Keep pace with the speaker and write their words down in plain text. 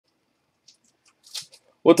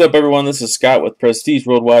What's up, everyone? This is Scott with Prestige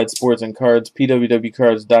Worldwide Sports and Cards,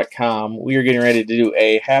 pwwcards.com. We are getting ready to do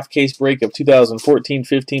a half-case break of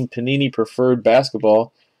 2014-15 Panini Preferred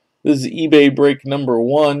Basketball. This is eBay break number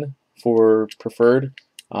 1 for Preferred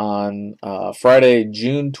on Friday,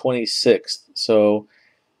 June 26th. So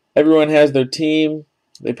everyone has their team.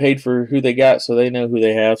 They paid for who they got, so they know who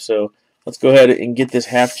they have. So let's go ahead and get this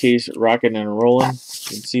half-case rocking and rolling. You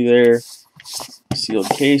can see there,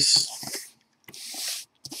 sealed case.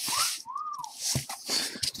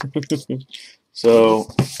 So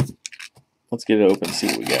let's get it open and see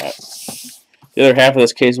what we got. The other half of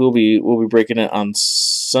this case we'll be breaking it on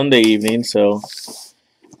Sunday evening. So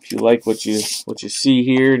if you like what you see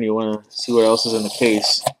here and you want to see what else is in the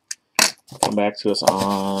case, come back to us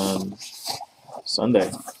on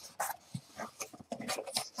Sunday.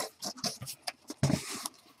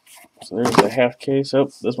 So there's the half case. Oh,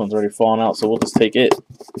 this one's already fallen out, so we'll just take it.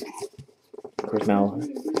 Of course, now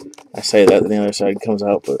I say that, and the other side comes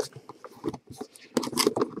out, but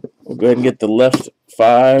we'll go ahead and get the left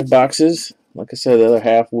 5 boxes. Like I said, the other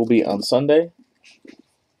half will be on Sunday.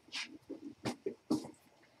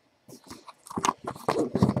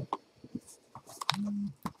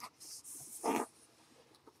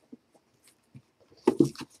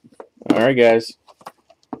 Alright, guys.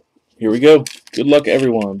 Here we go. Good luck,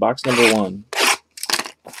 everyone. Box number 1.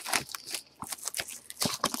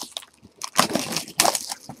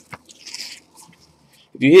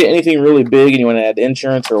 If you hit anything really big and you want to add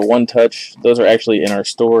insurance or a one-touch, those are actually in our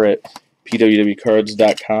store at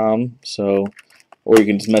pwwcards.com. So, or you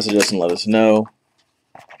can just message us and let us know.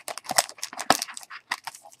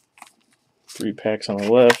 3 packs on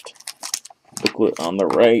the left, booklet on the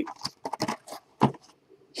right.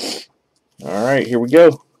 Alright, here we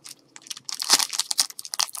go.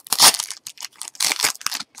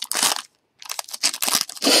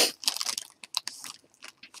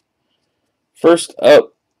 First up,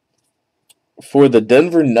 for the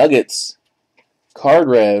Denver Nuggets card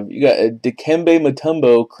rev, you got a Dikembe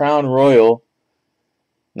Mutombo Crown Royal.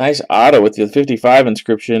 Nice auto with the 55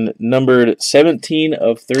 inscription, numbered 17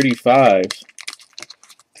 of 35.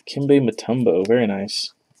 Dikembe Mutombo, very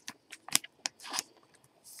nice.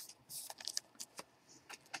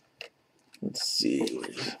 Let's see.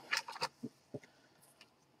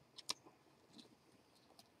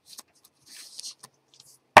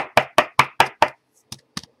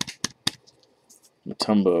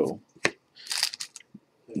 Mutombo.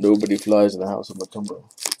 Nobody flies in the house of Mutombo.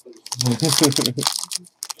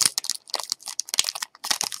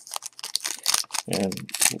 And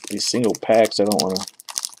these single packs, I don't want to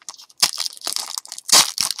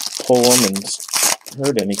pull them and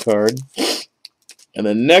hurt any card. And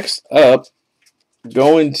then next up,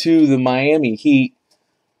 going to the Miami Heat,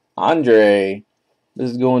 Andre.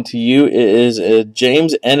 This is going to you. It is a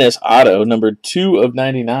James Ennis auto, number 2 of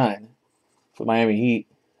 99 for Miami Heat.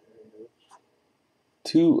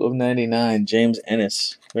 2 of 99, James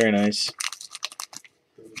Ennis. Very nice.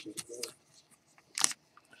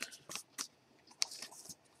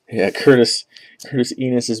 Yeah, Curtis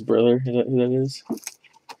Enos's brother. Is that who that is?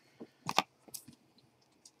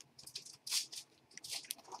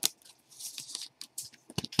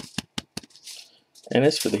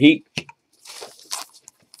 Ennis for the Heat.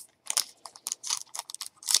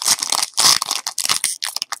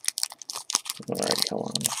 Alright, come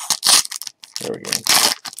on. There we go.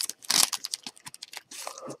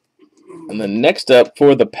 And then next up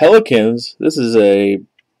for the Pelicans, this is a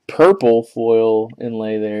purple foil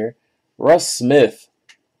inlay there. Russ Smith,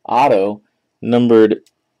 auto, numbered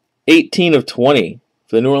 18 of 20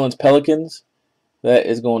 for the New Orleans Pelicans. That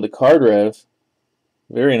is going to card rev.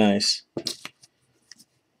 Very nice.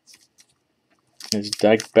 There's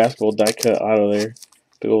basketball die cut auto there.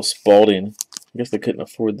 Big old Spalding. I guess they couldn't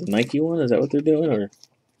afford the Nike one. Is that what they're doing? Or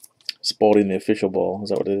Spalding the official ball. Is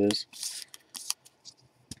that what it is?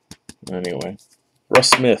 Anyway. Russ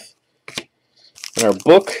Smith. In our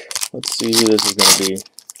book, let's see who this is going to be.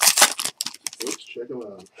 Let's check them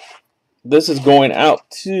out. This is going out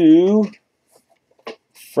to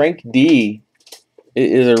Frank D.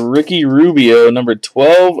 It is a Ricky Rubio, number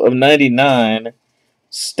 12 of 99,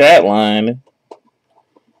 stat line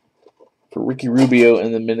for Ricky Rubio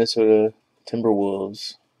and the Minnesota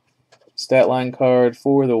Timberwolves. Stat line card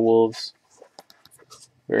for the Wolves.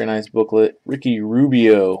 Very nice booklet. Ricky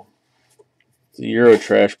Rubio. It's a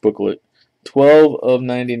Eurotrash booklet. 12 of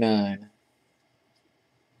 99.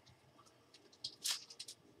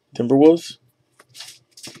 Timberwolves.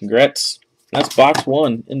 Congrats. That's box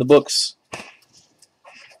 1 in the books.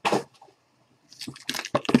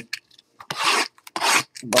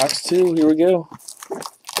 Box 2, here we go.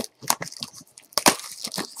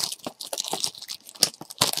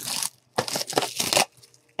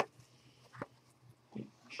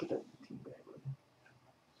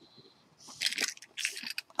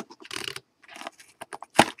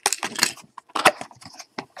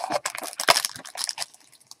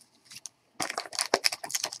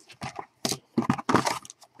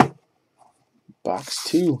 Box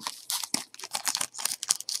 2.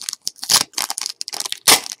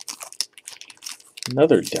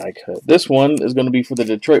 Another die cut. This one is going to be for the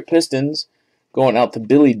Detroit Pistons, going out to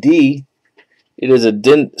Billy D. It is a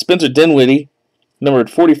Spencer Dinwiddie,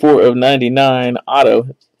 numbered 44 of 99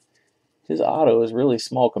 auto. His auto is really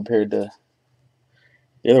small compared to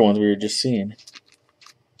the other ones we were just seeing.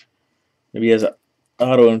 Maybe he has an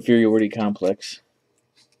auto inferiority complex.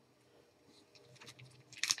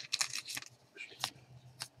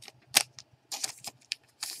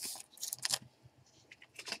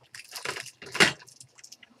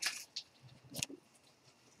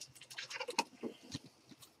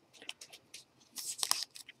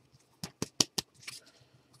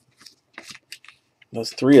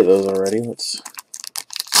 That's 3 of those already. Let's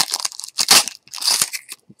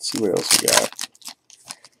see what else we got.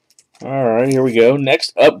 Alright, here we go.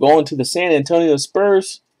 Next up, going to the San Antonio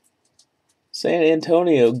Spurs. San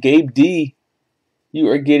Antonio, Gabe D. You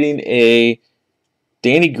are getting a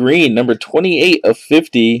Danny Green, number 28 of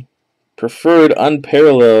 50. Preferred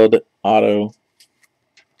unparalleled auto.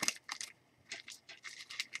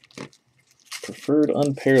 Preferred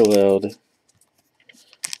unparalleled.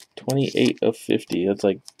 28 of 50. That's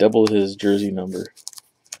like double his jersey number.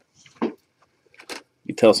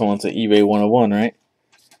 You tell someone it's an eBay 101, right?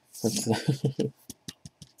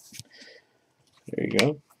 There you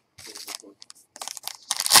go.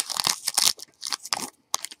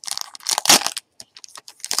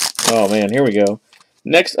 Oh man, here we go.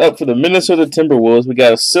 Next up for the Minnesota Timberwolves, we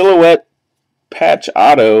got a silhouette patch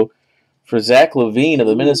auto for Zach LaVine of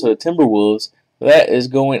the Minnesota Timberwolves. That is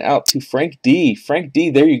going out to Frank D. Frank D,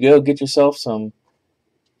 there you go. Get yourself some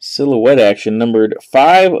silhouette action, numbered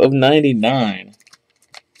 5 of 99.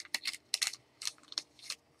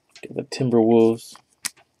 Get the Timberwolves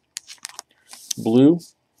blue,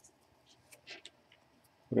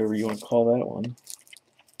 whatever you want to call that one.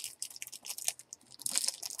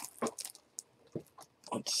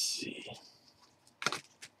 Let's see.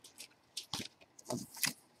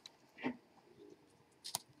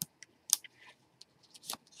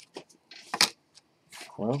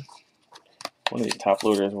 Well, one of these top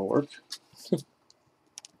loaders will work.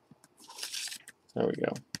 There we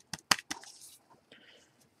go.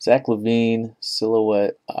 Zach LaVine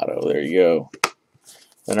silhouette auto. There you go.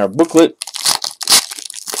 And our booklet.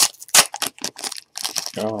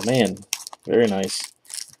 Oh man, very nice.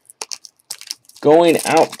 Going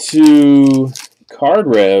out to Card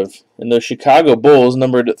Rev and the Chicago Bulls,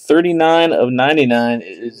 numbered 39 of 99,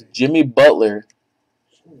 is Jimmy Butler.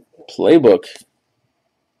 Playbook.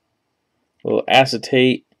 A little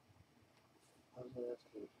acetate.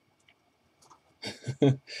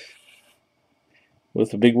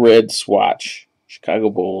 With a big red swatch. Chicago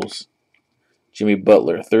Bulls. Jimmy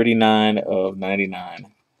Butler, 39 of 99.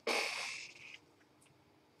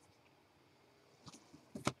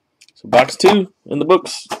 So box 2 in the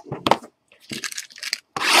books.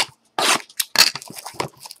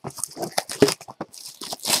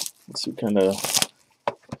 Let's see what kind of,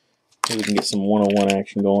 maybe we can get some one-on-one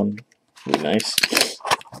action going. Really nice.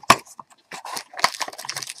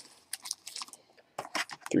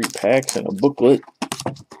 3 packs and a booklet.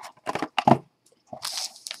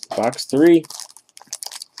 Box 3.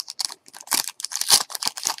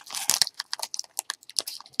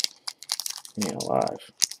 Man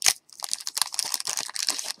alive.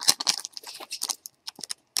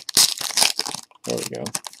 There we go.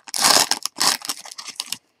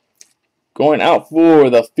 Going out for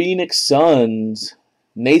the Phoenix Suns,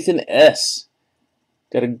 Nathan S.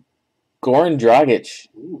 Got a Goran Dragic.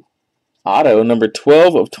 Ooh. Auto, number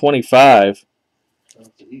 12 of 25.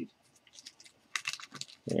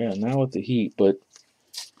 Yeah, now with the Heat, but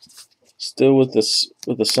still with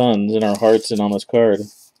the Suns in our hearts and on this card.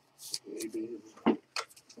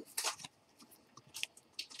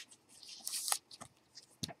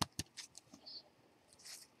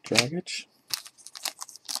 Dragic.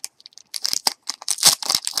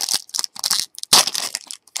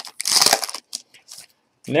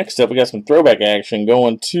 Next up, we got some throwback action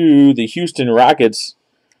going to the Houston Rockets.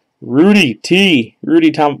 Rudy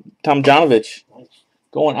Tomjanovich.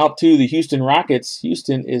 Going out to the Houston Rockets.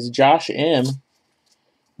 Houston is Josh M.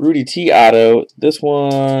 Rudy T auto. This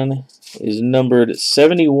one is numbered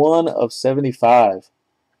 71 of 75.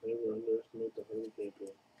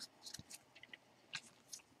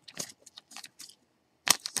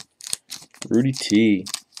 Rudy T.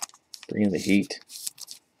 Bringing the heat.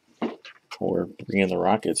 Or bringing the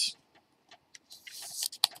Rockets.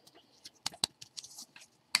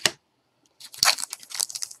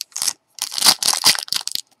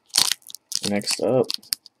 Next up.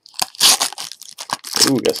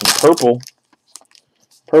 Ooh, we got some purple.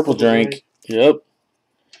 Purple drink. Yep.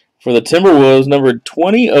 For the Timberwolves, number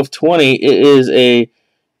 20 of 20, it is a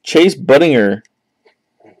Chase Budinger.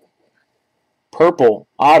 Purple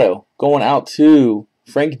auto going out to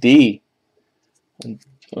Frank D. What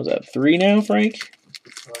was that, 3 now, Frank?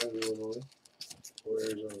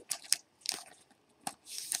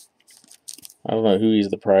 I don't know who he's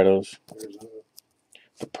the pride of.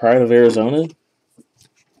 The pride of Arizona?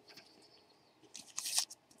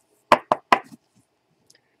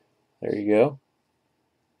 There you go.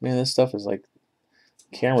 Man, this stuff is like,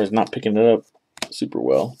 camera's not picking it up super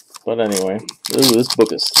well. But anyway, ooh, this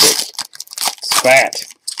book is thick. It's fat.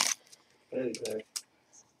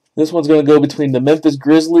 This one's going to go between the Memphis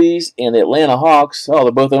Grizzlies and the Atlanta Hawks. Oh,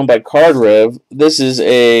 they're both owned by Card Rev. This is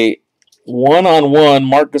a one-on-one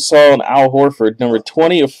Marc Gasol and Al Horford, number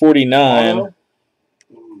 20 of 49.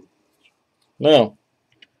 No.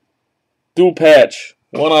 Dual patch,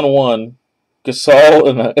 one-on-one.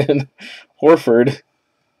 Gasol and Horford.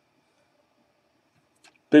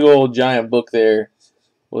 Big old giant book there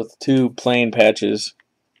with 2 plain patches.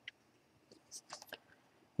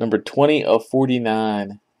 Number 20 of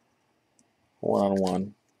 49.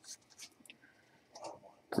 One-on-one.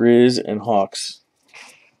 Grizz and Hawks.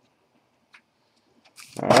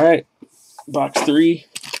 Alright. Box 3.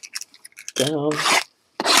 Down.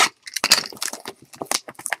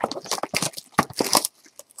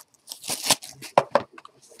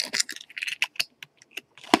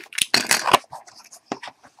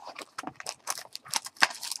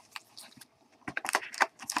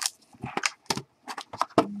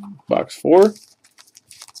 Box 4.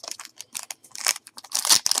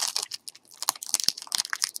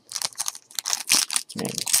 Man,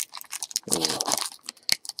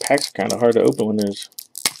 packs are kind of hard to open when there's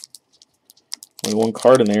only 1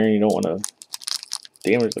 card in there and you don't want to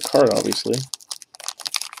damage the card, obviously.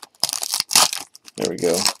 There we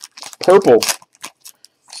go. Purple.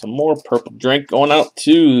 Some more purple drink going out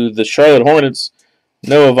to the Charlotte Hornets.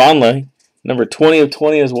 Noah Vonleh, number 20 of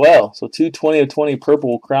 20 as well. So 2 20 of 20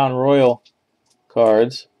 purple Crown Royal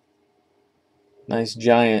cards. Nice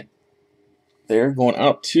giant there. Going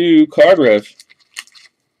out to Card Rev.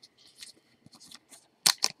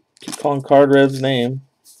 Keep calling Card Rev's name.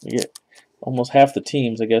 We get almost half the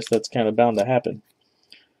teams. I guess that's kind of bound to happen.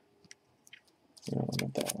 No,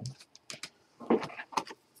 not that one.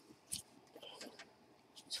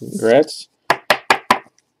 So congrats.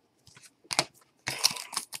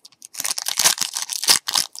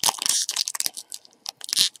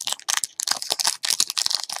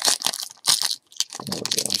 There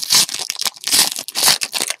we go.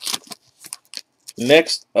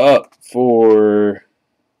 Next up for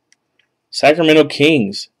Sacramento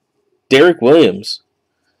Kings, Derek Williams.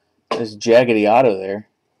 There's Jaggedy Auto there.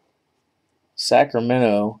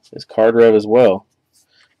 Sacramento is Card Rev as well.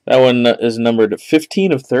 That one is numbered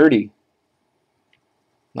 15 of 30.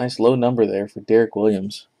 Nice low number there for Derek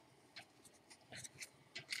Williams.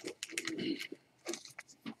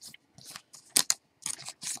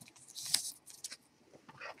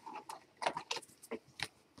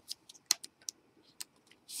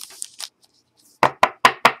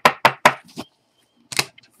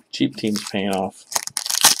 Cheap teams paying off.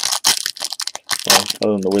 Well,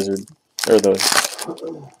 other than the Wizard or the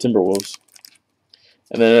Timberwolves.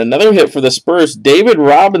 And then another hit for the Spurs, David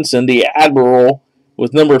Robinson, the Admiral,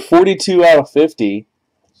 with number 42 out of 50.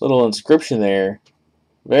 Little inscription there.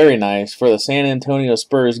 Very nice for the San Antonio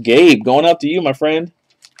Spurs. Gabe, going out to you, my friend.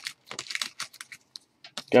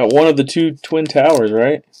 Got one of the 2 Twin Towers,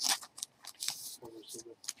 right?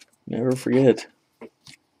 Never forget.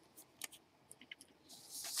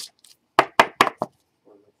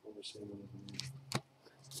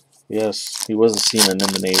 Yes, he was a seaman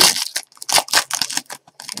in the Navy.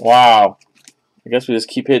 Wow. I guess we just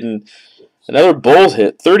keep hitting. Another Bulls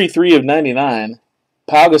hit. 33 of 99.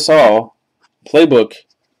 Pau Gasol. Playbook.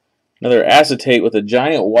 Another acetate with a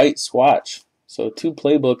giant white swatch. So 2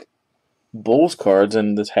 Playbook Bulls cards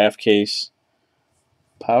in this half case.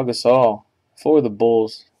 Pau Gasol for the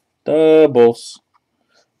Bulls. The Bulls.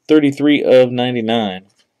 33 of 99.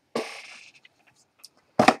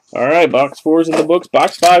 Alright, box 4 is in the books.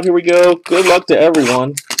 Box 5, here we go. Good luck to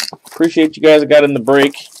everyone. Appreciate you guys that got in the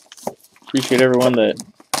break. Appreciate everyone that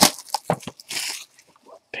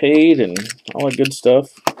paid and all that good stuff.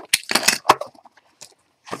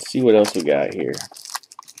 Let's see what else we got here.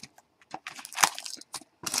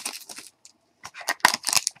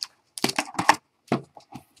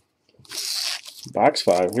 Box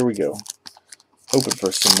 5, here we go. Hoping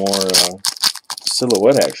for some more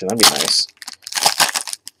silhouette action. That'd be nice.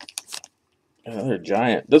 Another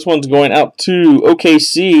giant. This one's going out to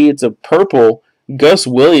OKC. It's a purple Gus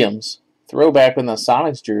Williams, throwback in the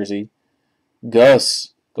Sonics jersey.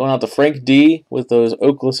 Gus going out to Frank D with those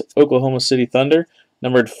Oklahoma City Thunder,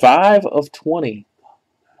 numbered 5/20.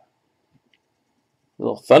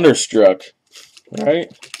 Little Thunderstruck,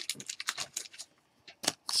 right?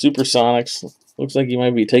 Supersonics. Looks like he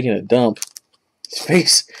might be taking a dump. His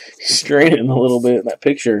face, he's straining a little bit in that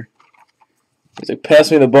picture. He's like, pass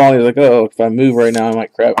me the ball. He's like, oh, if I move right now, I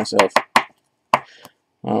might crap myself. I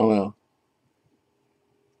don't know.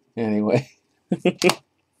 Anyway.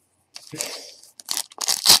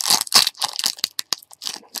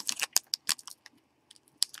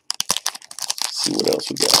 See what else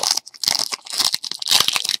we got.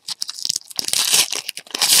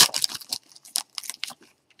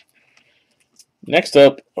 Next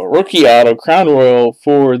up, a rookie auto, Crown Royal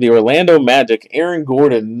for the Orlando Magic, Aaron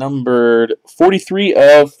Gordon, numbered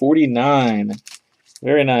 43/49.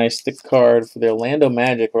 Very nice, thick card for the Orlando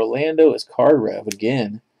Magic. Orlando is card rev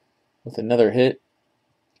again with another hit.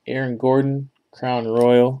 Aaron Gordon, Crown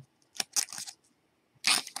Royal.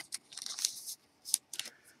 I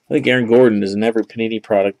think Aaron Gordon is in every Panini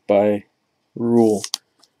product by rule.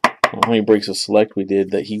 I don't know how many breaks of select we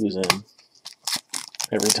did that he was in.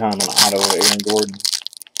 Every time an auto of Aaron Gordon. I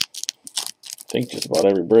think just about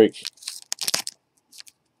every break.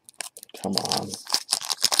 Come on.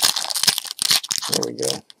 There we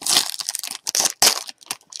go.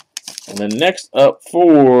 And then next up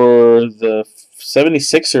for the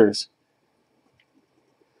 76ers.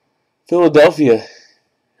 Philadelphia.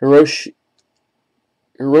 Hiroshi.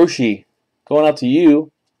 Going out to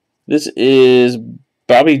you. This is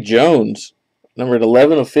Bobby Jones. Numbered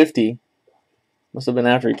 11/50. Must have been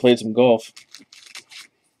after he played some golf.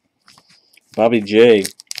 Bobby J.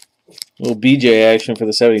 Little BJ action for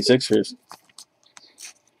the 76ers.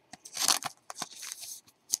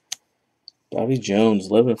 Bobby Jones,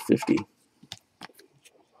 11/50.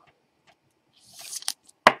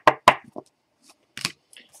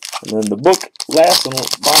 And then the book, last and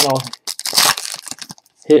final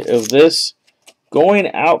hit of this,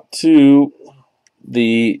 going out to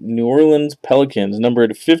the New Orleans Pelicans,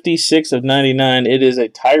 numbered 56/99. It is a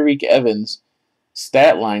Tyreke Evans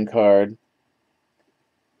stat line card.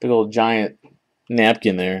 Big old giant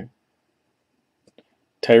napkin there.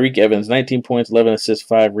 Tyreke Evans, 19 points, 11 assists,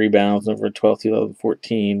 5 rebounds, November 12,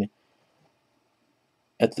 2014,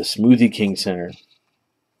 at the Smoothie King Center.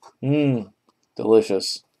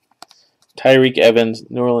 Delicious. Tyreke Evans,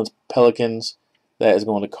 New Orleans Pelicans. That is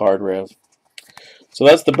going to card rev. So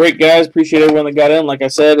that's the break, guys. Appreciate everyone that got in. Like I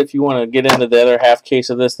said, if you want to get into the other half case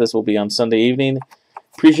of this, this will be on Sunday evening.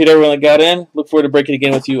 Appreciate everyone that got in. Look forward to breaking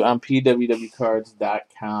again with you on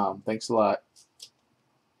pwwcards.com. Thanks a lot.